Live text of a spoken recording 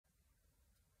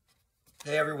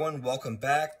Hey everyone, welcome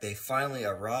back. They finally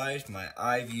arrived, my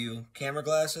iVUE camera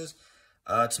glasses.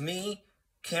 To me,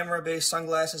 camera-based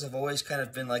sunglasses have always kind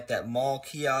of been like that mall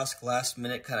kiosk,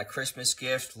 last-minute kind of Christmas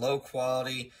gift, low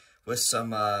quality, with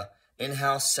some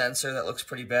in-house sensor that looks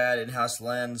pretty bad, in-house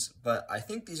lens, but I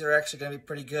think these are actually going to be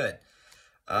pretty good.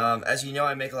 As you know,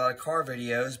 I make a lot of car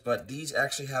videos, but these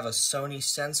actually have a Sony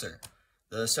sensor.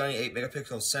 The Sony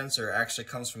 8-megapixel sensor actually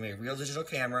comes from a real digital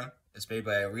camera. It's made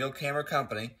by a real camera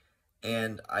company,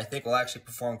 and I think will actually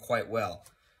perform quite well.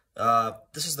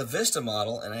 This is the Vista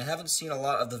model, and I haven't seen a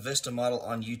lot of the Vista model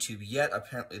on YouTube yet.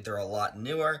 Apparently they're a lot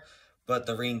newer, but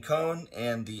the Rincon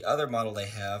and the other model they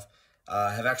have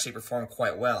actually performed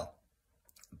quite well.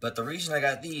 But the reason I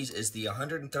got these is the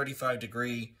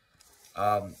 135-degree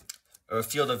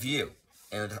field of view.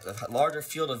 And a larger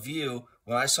field of view,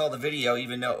 when I saw the video,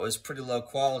 even though it was pretty low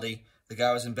quality, the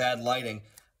guy was in bad lighting,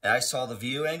 and I saw the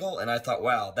view angle, and I thought,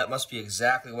 wow, that must be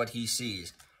exactly what he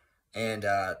sees. And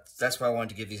that's why I wanted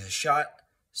to give these a shot.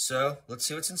 So let's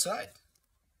see what's inside.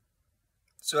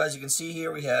 So as you can see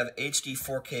here, we have HD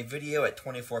 4K video at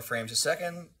 24 frames a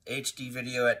second, HD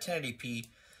video at 1080p,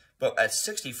 but at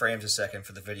 60 frames a second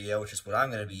for the video, which is what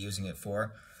I'm going to be using it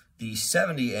for. The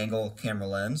 70 angle camera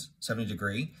lens, 70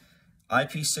 degree,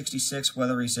 IP66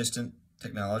 weather resistant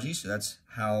technology, so that's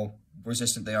how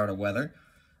resistant they are to weather.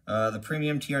 The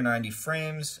premium TR90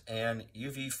 frames, and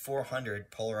UV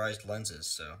 400 polarized lenses,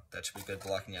 so that should be good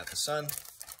blocking out the sun.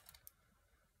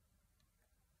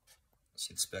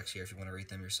 See the specs here if you want to read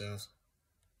them yourselves.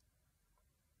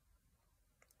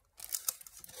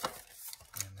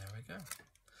 And there we go.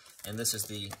 And this is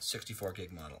the 64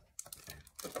 gig model.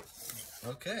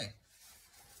 Okay.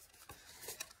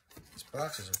 These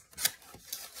boxes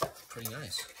are pretty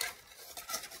nice.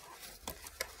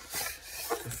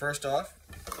 So first off,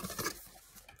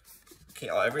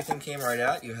 everything came right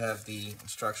out. You have the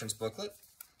instructions booklet,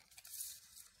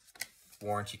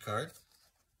 warranty card,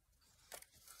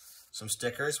 some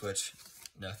stickers, which,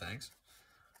 no thanks,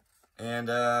 and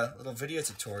a little video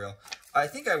tutorial. I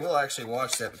think I will actually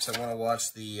watch that because I want to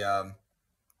watch the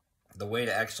way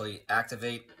to actually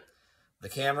activate the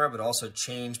camera, but also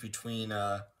change between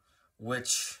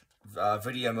which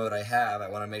video mode I have. I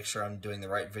want to make sure I'm doing the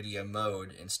right video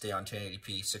mode and stay on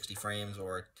 1080p 60 frames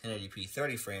or 1080p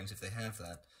 30 frames if they have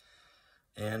that.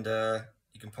 And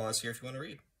you can pause here if you want to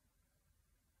read.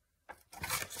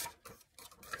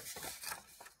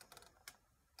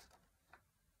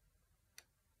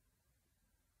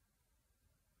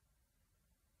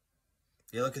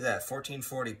 Yeah, look at that,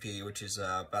 1440p, which is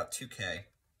about 2K.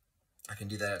 I can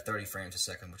do that at 30 frames a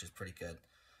second, which is pretty good.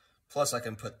 Plus, I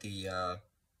can put the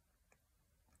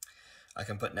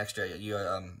an extra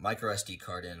micro SD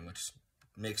card in, which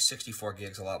makes 64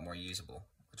 gigs a lot more usable,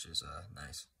 which is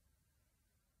nice.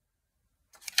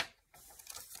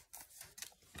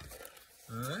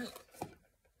 Alright.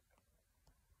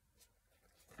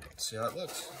 Let's see how it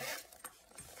looks.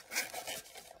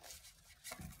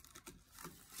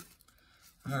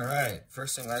 Alright,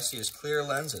 first thing I see is clear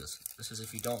lenses. This is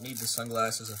if you don't need the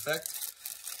sunglasses effect,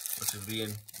 which would be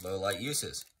in low light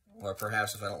uses. Or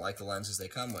perhaps if I don't like the lenses they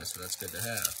come with, so that's good to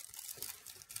have.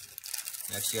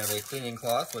 Next you have a cleaning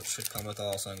cloth, which should come with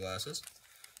all sunglasses.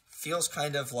 Feels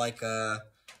kind of like,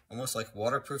 almost like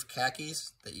waterproof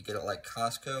khakis that you get at like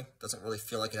Costco. Doesn't really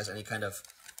feel like it has any kind of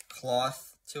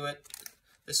cloth to it.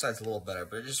 This side's a little better,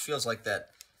 but it just feels like that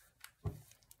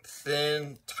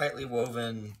thin, tightly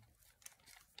woven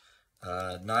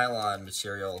nylon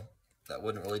material that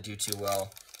wouldn't really do too well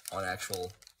on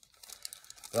actual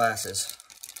glasses.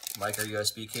 Micro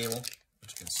USB cable,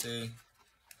 which you can see,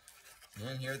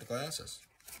 and here are the glasses.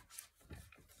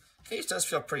 Case does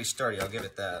feel pretty sturdy, I'll give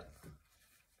it that.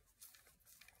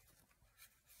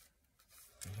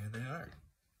 And here they are.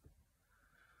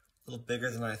 A little bigger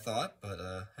than I thought, but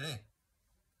hey,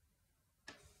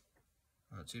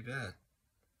 not too bad.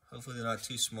 Hopefully they're not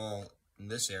too small in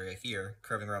this area here,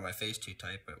 curving around my face too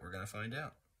tight, but we're gonna find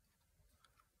out.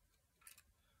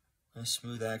 Nice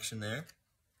smooth action there.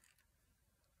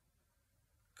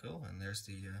 Cool, and there's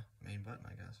the main button,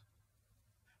 I guess.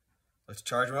 Let's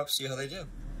charge them up, see how they do.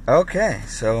 Okay,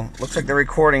 so looks like they're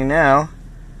recording now.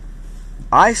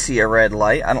 I see a red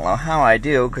light. I don't know how I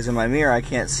do, because in my mirror I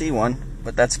can't see one,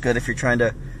 but that's good if you're trying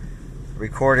to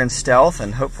record in stealth,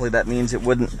 and hopefully that means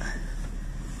the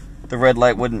red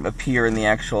light wouldn't appear in the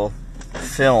actual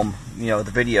film, you know, the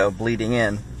video bleeding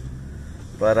in.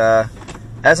 But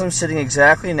as I'm sitting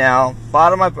exactly now,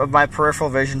 bottom of my peripheral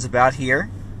vision's about here.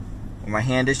 My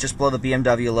hand is just below the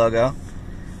BMW logo,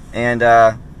 and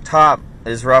top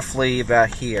is roughly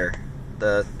about here,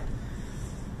 the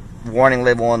warning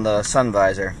label on the sun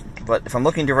visor. but if I'm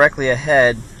looking directly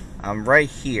ahead, I'm right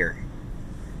here.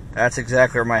 That's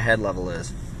exactly where my head level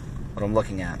is, what I'm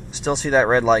looking at. Still see that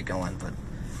red light going, but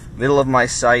middle of my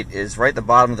sight is right at the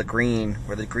bottom of the green,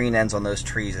 where the green ends on those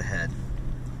trees ahead.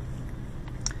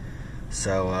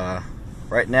 So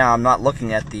right now I'm not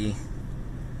looking at the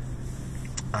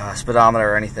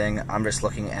speedometer or anything. I'm just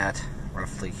looking at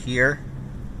roughly here.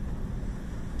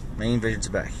 Main vision's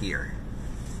about here.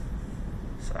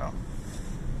 So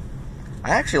I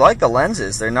actually like the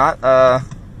lenses. They're not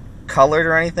colored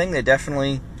or anything.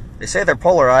 They say they're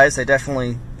polarized. They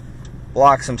definitely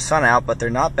block some sun out, but they're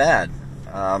not bad.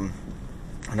 I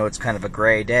know it's kind of a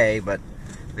gray day, but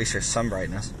at least there's some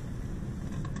brightness.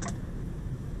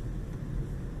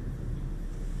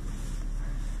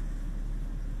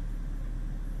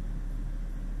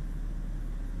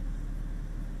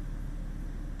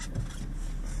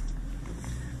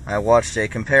 I watched a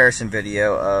comparison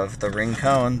video of the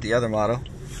Rincon, the other model,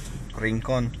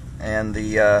 Rincon, and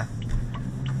the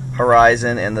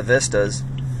Horizon and the Vistas,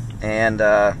 and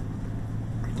the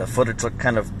footage looked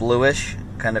kind of bluish,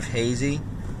 kind of hazy,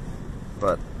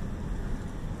 but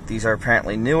these are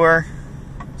apparently newer,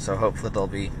 so hopefully they'll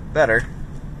be better.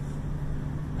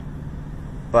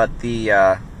 But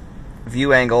the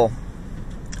view angle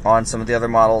on some of the other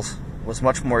models was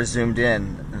much more zoomed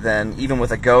in than even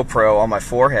with a GoPro on my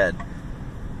forehead.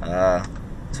 So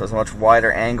it's a much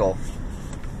wider angle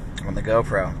on the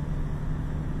GoPro.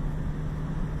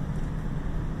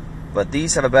 But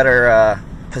these have a better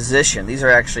position. These are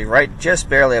actually right just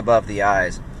barely above the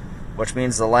eyes, which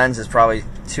means the lens is probably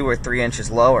 2 or 3 inches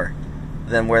lower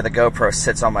than where the GoPro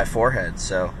sits on my forehead.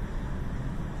 So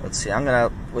let's see, I'm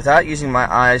gonna, without using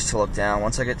my eyes to look down,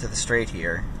 once I get to the straight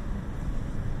here,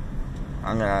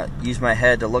 I'm gonna use my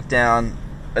head to look down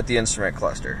at the instrument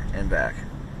cluster and back.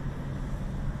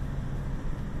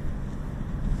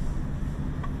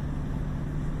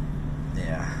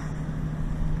 Yeah.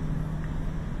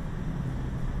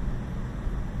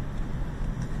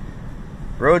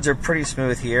 Roads are pretty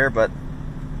smooth here, but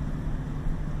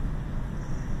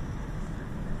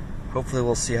hopefully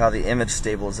we'll see how the image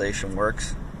stabilization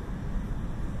works.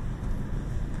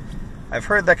 I've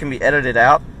heard that can be edited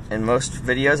out in most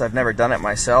videos. I've never done it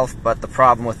myself, but the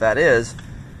problem with that is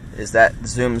that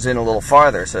zooms in a little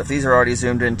farther. So if these are already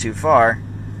zoomed in too far,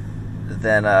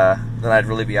 then I'd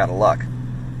really be out of luck.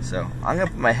 So I'm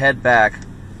gonna put my head back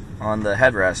on the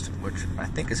headrest, which I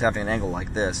think is having an angle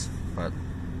like this, but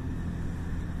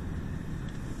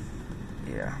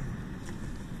yeah.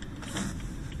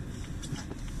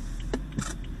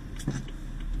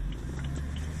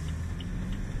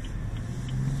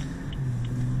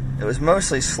 It was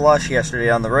mostly slush yesterday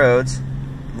on the roads,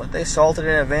 but they salted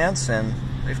in advance and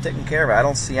they've taken care of it. I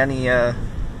don't see any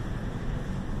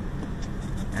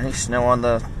snow on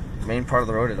the main part of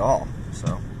the road at all.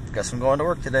 So, guess I'm going to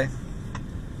work today.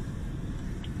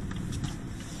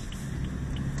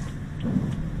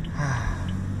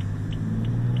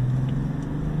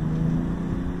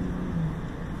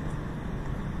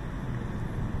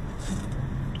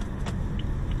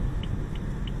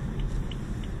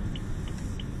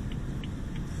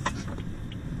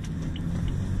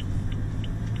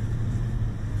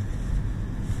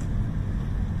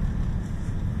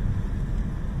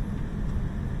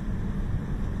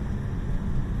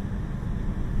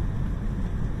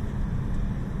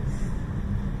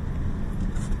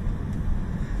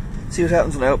 See what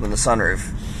happens when I open the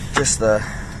sunroof. Just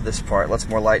this part lets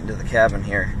more light into the cabin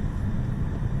here.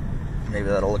 Maybe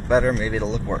that'll look better, maybe it'll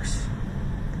look worse.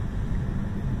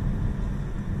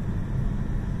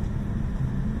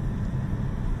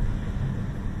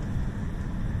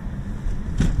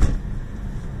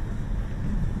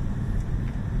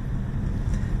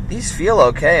 These feel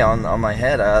okay on my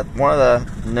head. One of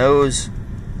the nose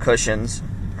cushions,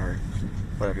 or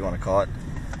whatever you want to call it,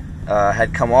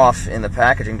 had come off in the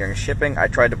packaging during shipping. I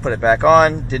tried to put it back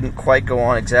on, didn't quite go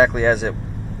on exactly as it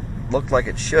looked like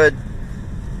it should.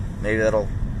 Maybe that'll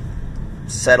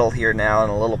settle here now in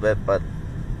a little bit, but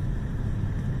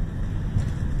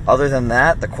other than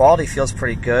that, the quality feels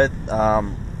pretty good.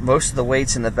 Most of the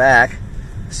weight's in the back,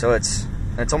 so it's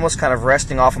almost kind of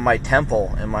resting off of my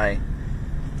temple and my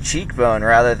cheekbone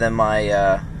rather than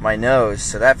my nose,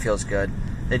 so that feels good.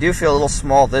 They do feel a little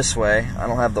small this way. I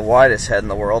don't have the widest head in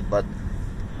the world, but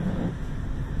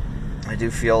I do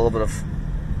feel a little bit of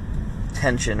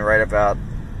tension right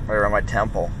around my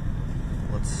temple.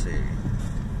 Let's see.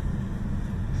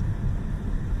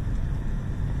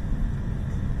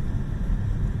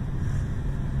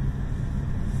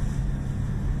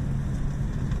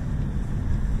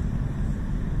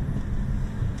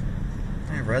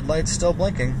 Hey, red light's still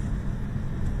blinking.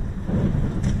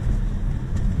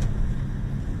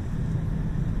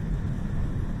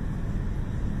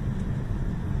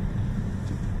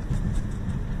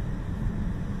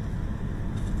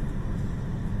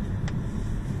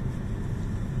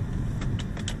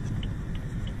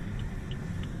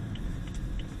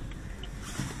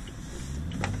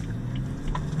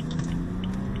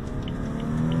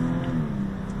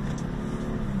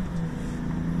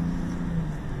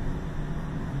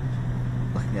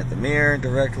 mirror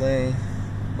directly,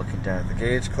 looking down at the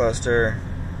gauge cluster,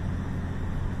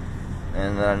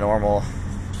 and then a normal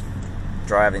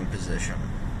driving position.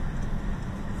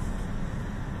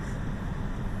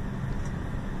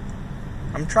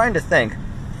 I'm trying to think,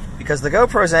 because the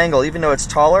GoPro's angle, even though it's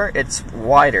taller, it's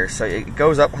wider, so it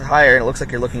goes up higher and it looks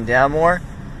like you're looking down more.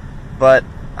 But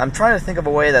I'm trying to think of a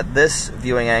way that this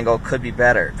viewing angle could be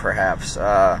better, perhaps.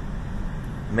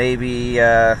 Maybe,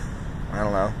 I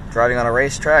don't know, driving on a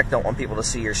racetrack, don't want people to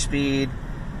see your speed.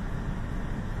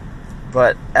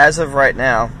 But as of right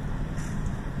now,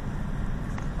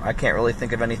 I can't really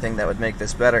think of anything that would make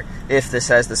this better if this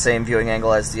has the same viewing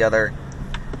angle as the other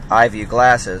iVUE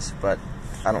glasses, but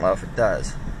I don't know if it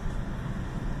does.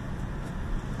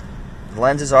 The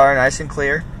lenses are nice and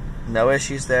clear, no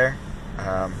issues there.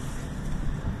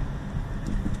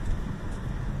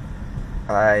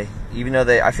 Even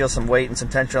though I feel some weight and some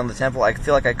tension on the temple, I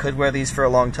feel like I could wear these for a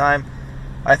long time.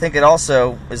 I think it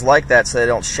also is like that so they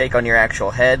don't shake on your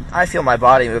actual head. I feel my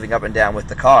body moving up and down with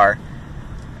the car,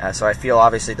 so I feel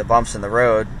obviously the bumps in the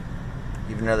road.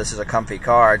 Even though this is a comfy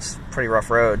car, it's pretty rough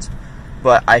roads.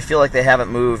 But I feel like they haven't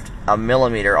moved a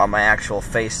millimeter on my actual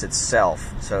face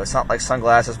itself. So it's not like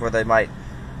sunglasses where they might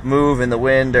move in the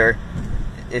wind, or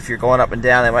if you're going up and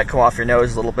down, they might come off your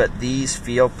nose a little bit. These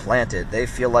feel planted. They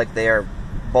feel like they are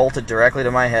bolted directly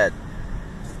to my head.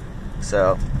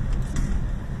 So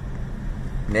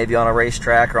maybe on a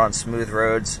racetrack or on smooth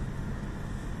roads,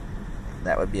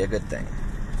 that would be a good thing.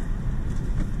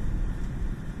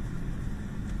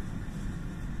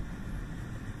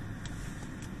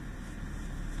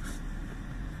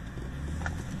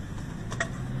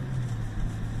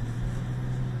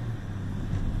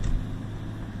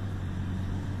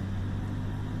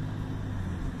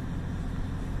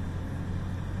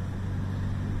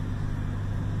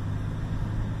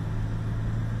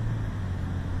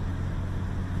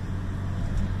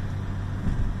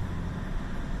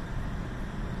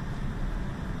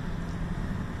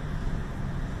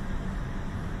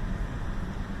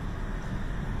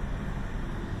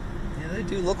 They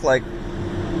do look like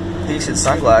decent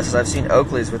sunglasses. I've seen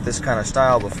Oakley's with this kind of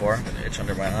style before. I'm going to itch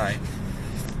under my eye.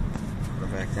 Put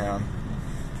it back down.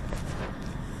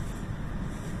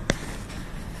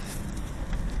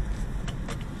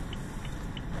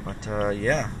 But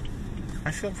yeah, I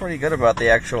feel pretty good about the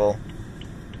actual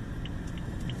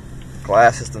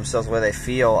glasses themselves, the way they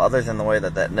feel, other than the way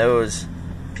that that nose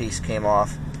piece came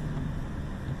off.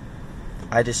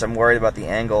 I'm worried about the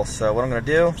angle, so what I'm going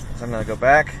to do is I'm going to go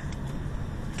back.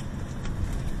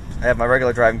 I have my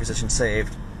regular driving position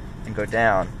saved, and go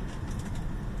down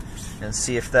and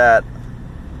see if that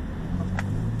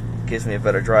gives me a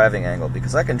better driving angle,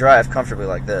 because I can drive comfortably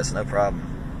like this, no problem.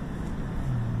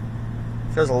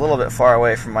 Feels a little bit far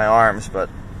away from my arms, but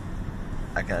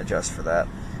I can adjust for that.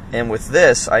 And with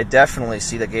this, I definitely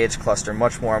see the gauge cluster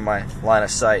much more in my line of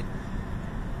sight.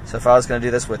 So if I was going to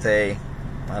do this with a,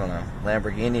 I don't know,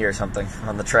 Lamborghini or something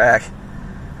on the track,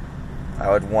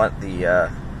 I would want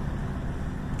the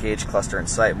gauge cluster in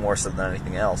sight more so than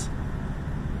anything else.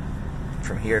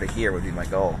 From here to here would be my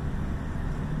goal.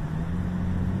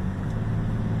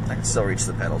 I can still reach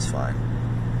the pedals fine.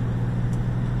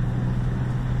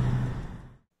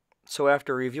 So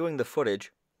after reviewing the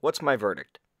footage, what's my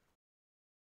verdict?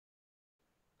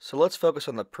 So let's focus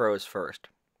on the pros first.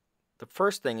 The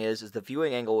first thing is the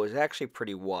viewing angle was actually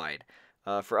pretty wide.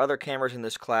 For other cameras in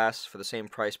this class, for the same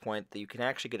price point, you can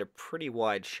actually get a pretty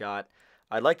wide shot.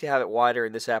 I'd like to have it wider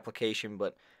in this application,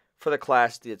 but for the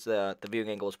class, the viewing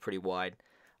angle is pretty wide.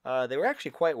 They were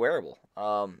actually quite wearable.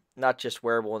 Not just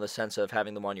wearable in the sense of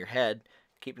having them on your head,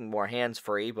 keeping more hands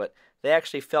free, but they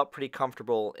actually felt pretty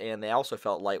comfortable, and they also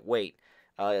felt lightweight.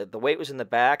 The weight was in the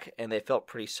back, and they felt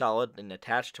pretty solid and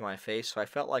attached to my face, so I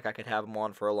felt like I could have them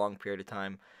on for a long period of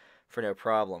time for no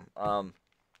problem.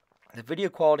 The video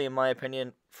quality, in my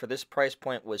opinion, for this price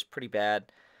point was pretty bad.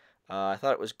 I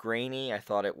thought it was grainy. I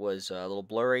thought it was a little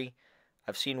blurry.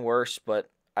 I've seen worse, but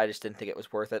I just didn't think it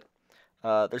was worth it.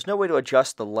 There's no way to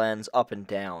adjust the lens up and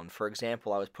down. For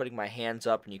example, I was putting my hands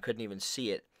up and you couldn't even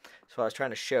see it. So I was trying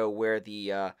to show where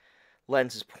the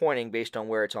lens is pointing based on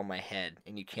where it's on my head,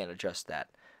 and you can't adjust that.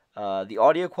 The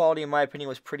audio quality, in my opinion,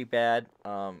 was pretty bad.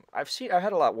 I've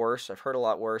had a lot worse. I've heard a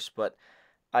lot worse, but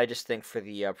I just think for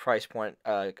the price point,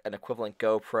 an equivalent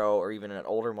GoPro or even an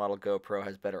older model GoPro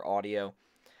has better audio,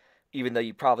 even though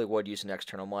you probably would use an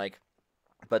external mic.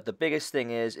 But the biggest thing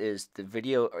is the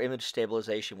video or image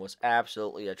stabilization was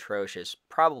absolutely atrocious,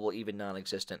 probably even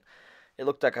non-existent. It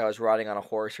looked like I was riding on a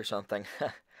horse or something.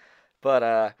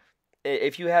 But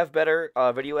if you have better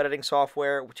video editing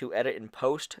software to edit in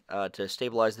post to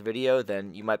stabilize the video,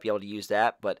 then you might be able to use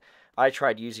that. But I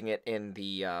tried using it in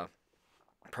the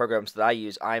programs that I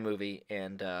use, iMovie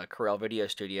and Corel Video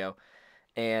Studio,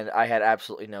 and I had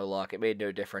absolutely no luck. It made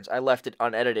no difference. I left it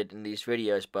unedited in these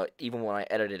videos, but even when I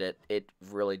edited it, it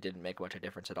really didn't make much of a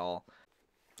difference at all.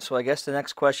 So I guess the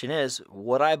next question is,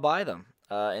 would I buy them?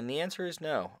 And the answer is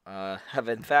no.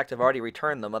 In fact, I've already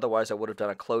returned them. Otherwise, I would have done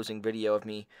a closing video of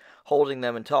me holding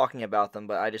them and talking about them.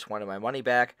 But I just wanted my money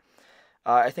back.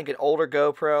 I think an older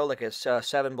GoPro, like a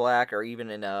 7 Black or even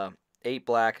an 8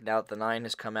 Black, now that the 9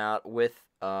 has come out, with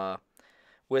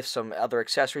some other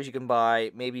accessories you can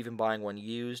buy, maybe even buying one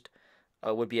used,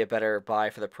 would be a better buy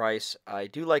for the price. I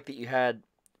do like that you had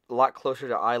a lot closer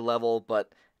to eye level, but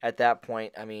at that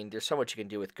point, I mean, there's so much you can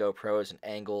do with GoPros and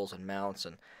angles and mounts,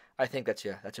 and I think that's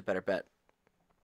a better bet.